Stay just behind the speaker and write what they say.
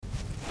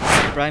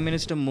Prime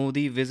Minister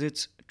Modi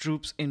visits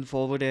troops in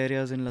forward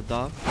areas in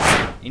Ladakh.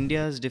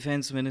 India's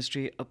Defense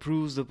Ministry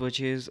approves the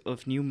purchase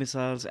of new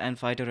missiles and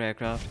fighter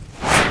aircraft.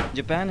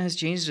 Japan has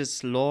changed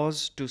its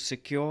laws to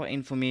secure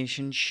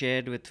information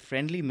shared with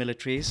friendly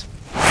militaries.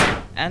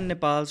 And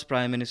Nepal's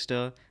Prime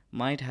Minister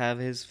might have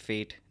his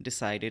fate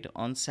decided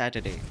on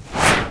Saturday.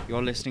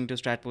 You're listening to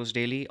Stratpost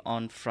Daily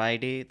on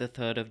Friday, the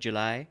 3rd of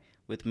July,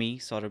 with me,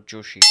 Saurabh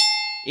Joshi.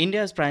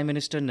 India's Prime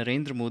Minister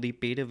Narendra Modi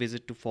paid a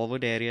visit to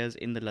forward areas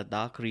in the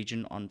Ladakh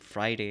region on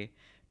Friday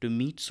to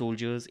meet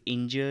soldiers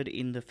injured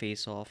in the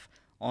face-off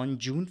on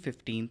June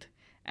 15th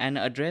and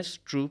address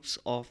troops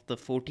of the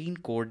 14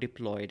 Corps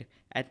deployed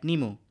at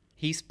Nimmo.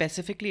 He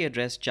specifically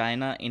addressed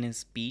China in his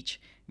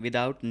speech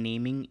without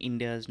naming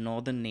India's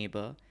northern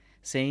neighbor,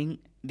 saying,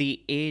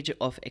 "The age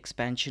of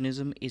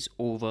expansionism is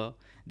over.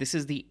 This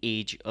is the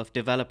age of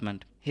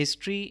development."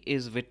 History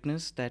is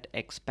witness that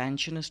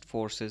expansionist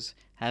forces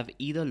have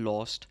either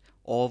lost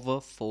or were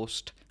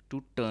forced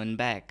to turn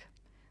back.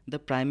 The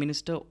Prime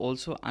Minister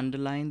also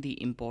underlined the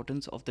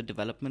importance of the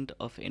development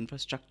of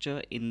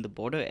infrastructure in the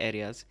border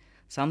areas,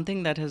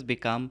 something that has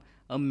become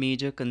a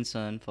major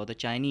concern for the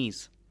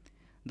Chinese.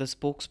 The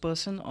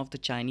spokesperson of the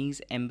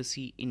Chinese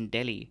embassy in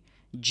Delhi,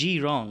 Ji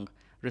Rong,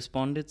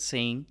 responded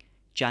saying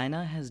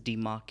China has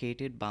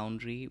demarcated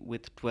boundary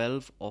with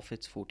 12 of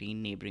its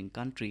 14 neighboring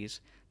countries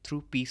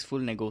through peaceful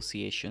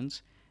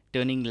negotiations,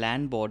 turning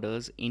land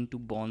borders into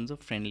bonds of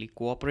friendly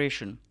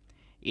cooperation.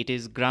 It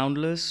is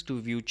groundless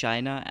to view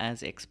China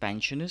as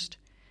expansionist,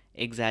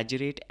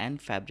 exaggerate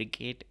and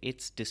fabricate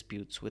its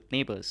disputes with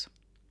neighbors.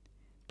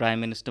 Prime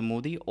Minister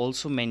Modi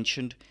also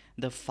mentioned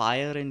the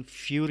fire and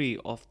fury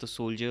of the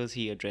soldiers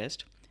he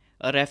addressed,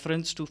 a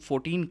reference to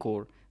 14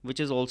 Corps, which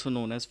is also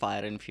known as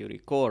Fire and Fury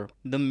Corps.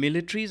 The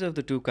militaries of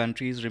the two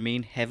countries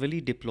remain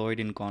heavily deployed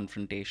in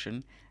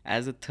confrontation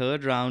as the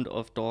third round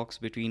of talks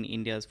between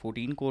India's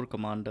 14 Corps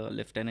commander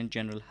Lieutenant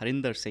General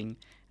Harinder Singh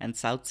and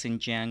South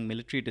Xinjiang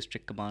Military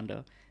District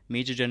Commander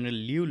Major General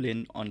Liu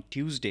Lin on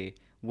Tuesday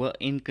were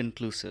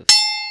inconclusive.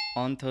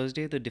 On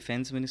Thursday, the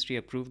Defense Ministry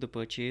approved the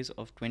purchase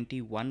of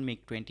 21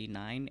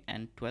 MiG-29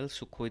 and 12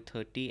 Sukhoi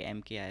 30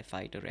 MKI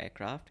fighter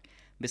aircraft,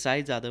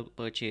 besides other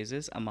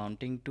purchases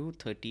amounting to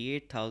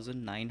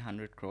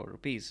 38,900 crore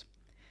rupees.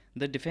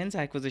 The Defense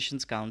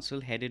Acquisitions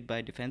Council, headed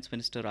by Defense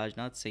Minister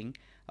Rajnath Singh,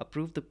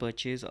 approved the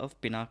purchase of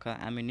Pinaka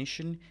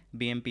ammunition,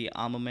 BMP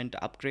armament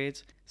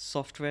upgrades,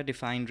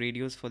 software-defined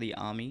radios for the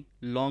Army,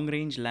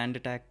 long-range land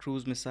attack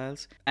cruise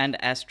missiles,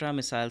 and Astra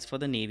missiles for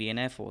the Navy and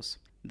Air Force.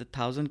 The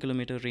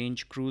 1,000-kilometer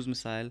range cruise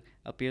missile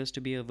appears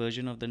to be a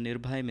version of the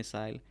Nirbhay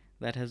missile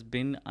that has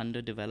been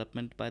under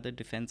development by the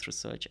Defense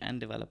Research and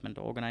Development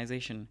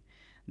Organization.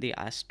 The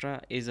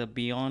Astra is a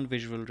beyond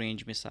visual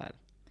range missile.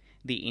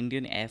 The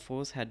Indian Air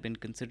Force had been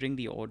considering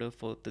the order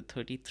for the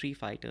 33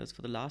 fighters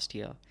for the last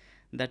year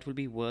that will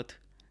be worth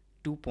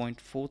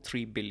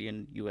 $2.43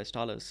 billion.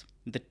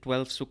 The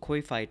 12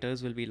 Sukhoi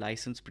fighters will be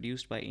licensed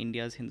produced by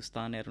India's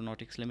Hindustan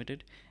Aeronautics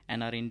Limited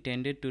and are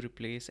intended to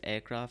replace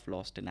aircraft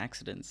lost in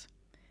accidents.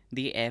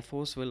 The Air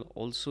Force will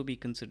also be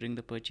considering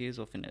the purchase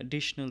of an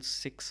additional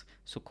 6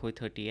 Sukhoi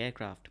 30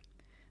 aircraft.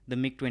 The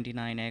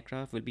MiG-29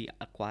 aircraft will be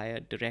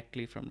acquired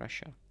directly from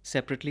Russia.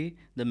 Separately,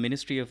 the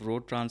Ministry of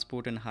Road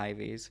Transport and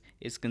Highways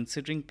is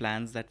considering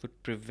plans that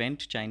would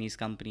prevent Chinese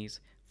companies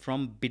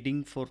from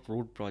bidding for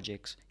road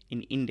projects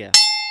in India.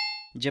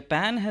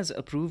 Japan has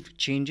approved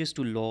changes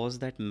to laws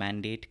that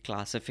mandate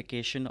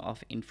classification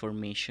of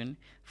information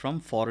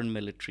from foreign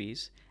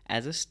militaries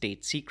as a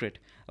state secret,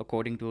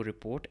 according to a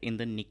report in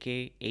the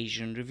Nikkei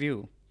Asian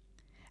Review.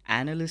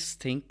 Analysts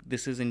think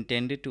this is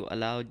intended to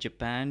allow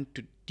Japan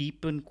to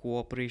deepen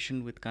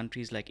cooperation with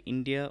countries like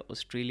India,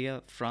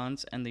 Australia,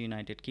 France, and the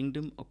United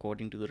Kingdom,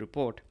 according to the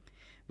report,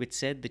 which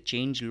said the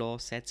change law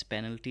sets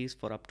penalties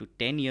for up to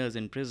 10 years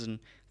in prison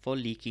for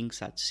leaking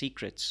such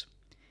secrets.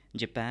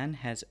 Japan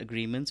has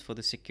agreements for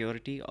the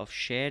security of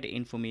shared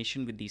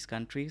information with these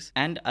countries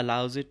and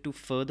allows it to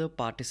further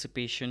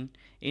participation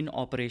in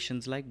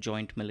operations like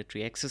joint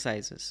military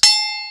exercises.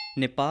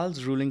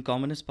 Nepal's ruling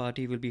Communist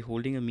Party will be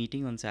holding a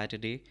meeting on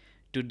Saturday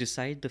to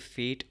decide the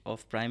fate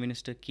of Prime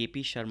Minister KP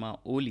Sharma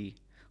Oli,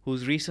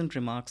 whose recent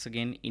remarks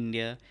against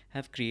India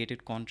have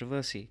created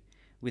controversy,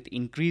 with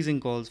increasing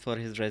calls for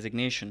his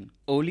resignation.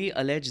 Oli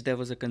alleged there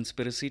was a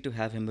conspiracy to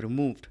have him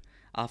removed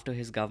after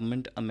his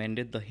government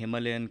amended the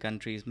Himalayan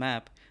countries'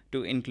 map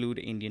to include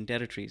Indian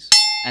territories.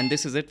 And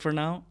this is it for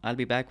now. I'll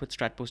be back with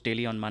Stratpost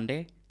Daily on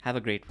Monday. Have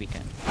a great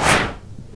weekend.